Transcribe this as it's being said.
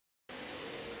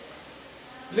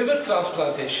Liver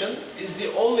transplantation is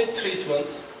the only treatment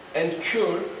and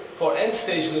cure for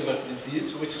end-stage liver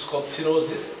disease, which is called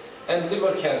cirrhosis, and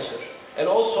liver cancer, and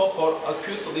also for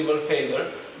acute liver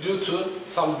failure due to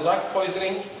some drug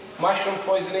poisoning, mushroom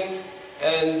poisoning,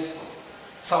 and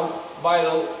some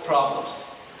viral problems.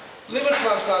 Liver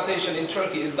transplantation in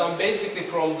Turkey is done basically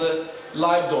from the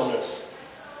live donors.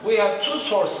 We have two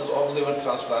sources of liver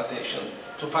transplantation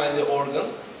to find the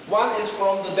organ. One is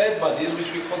from the dead bodies,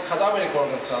 which we call cadaveric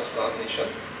organ transplantation,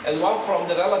 and one from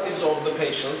the relatives of the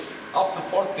patients up to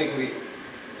fourth degree.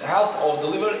 The health of the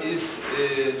liver is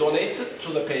donated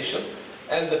to the patient,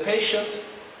 and the patient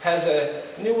has a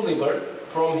new liver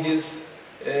from his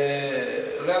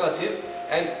relative,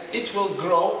 and it will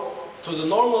grow to the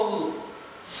normal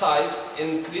size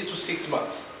in 3 to 6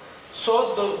 months.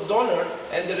 So the donor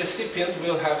and the recipient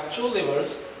will have two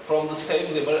livers from the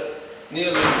same liver,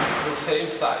 nearly the same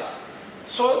size.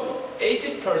 So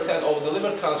 80% of the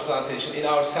liver transplantation in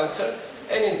our center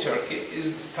and in Turkey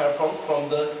is performed from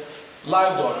the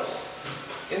live donors.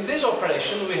 In this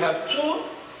operation we have two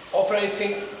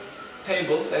operating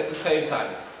tables at the same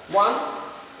time. One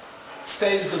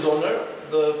stays the donor,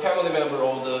 the family member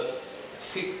of the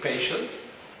sick patient.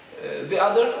 The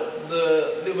other,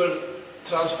 the liver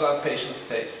transplant patient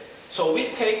stays. So we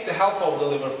take the half of the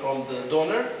liver from the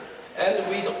donor, and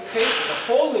we take the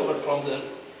whole liver from the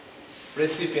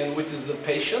recipient, which is the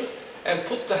patient, and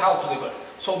put the half liver.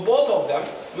 So both of them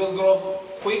will grow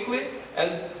quickly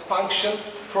and function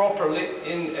properly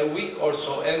in a week or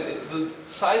so, and the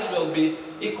size will be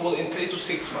equal in 3 to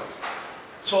 6 months.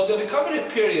 So the recovery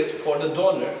period for the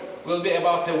donor will be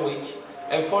about a week,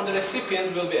 and for the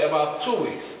recipient will be about 2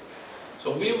 weeks.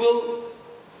 So we will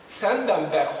send them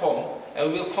back home,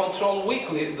 and we'll control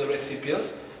weekly the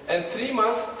recipients, and 3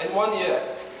 months and 1 year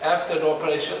after the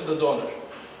operation, the donor.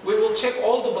 We will check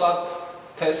all the blood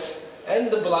tests and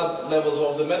the blood levels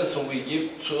of the medicine we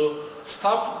give to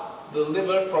stop the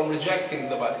liver from rejecting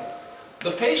the body.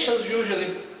 The patients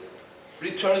usually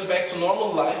returns back to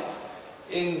normal life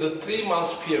in the 3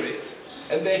 months period,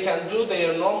 and they can do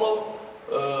their normal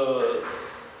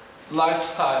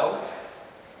lifestyle,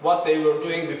 what they were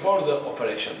doing before the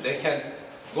operation. They can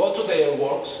go to their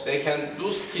works, they can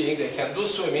do skiing, they can do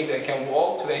swimming, they can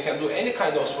walk, they can do any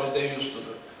kind of sports they used to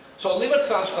do. So liver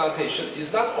transplantation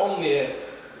is not only a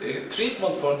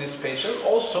treatment for this patient,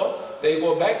 also they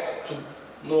go back to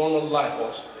normal life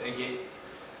also again.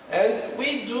 And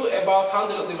we do about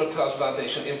 100 liver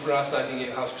transplantation in Florence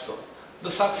Nightingale Hospital.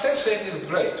 The success rate is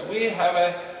great. We have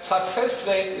a success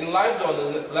rate in live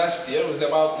donors last year was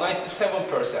about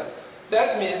 97%.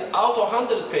 That means out of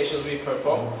 100 patients we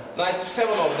perform,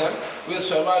 97 of them will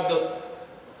survive the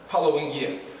following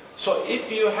year. So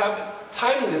if you have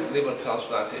timely liver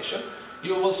transplantation,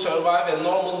 you will survive a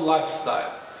normal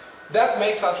lifestyle. That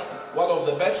makes us one of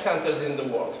the best centers in the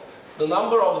world. The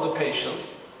number of the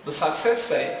patients, the success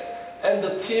rate, and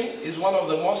the team is one of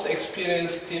the most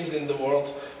experienced teams in the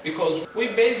world, because we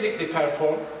basically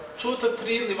perform 2 to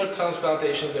 3 liver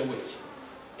transplantations a week.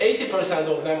 80%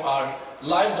 of them are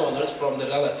live donors from the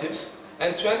relatives,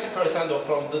 and 20% are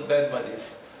from the dead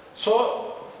bodies.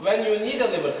 So when you need a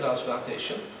liver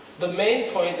transplantation, the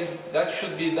main point is that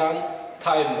should be done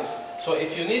timely. So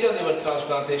if you need a liver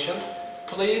transplantation,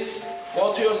 please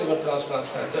go to your liver transplant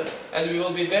center, and we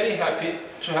will be very happy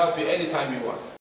to help you anytime you want.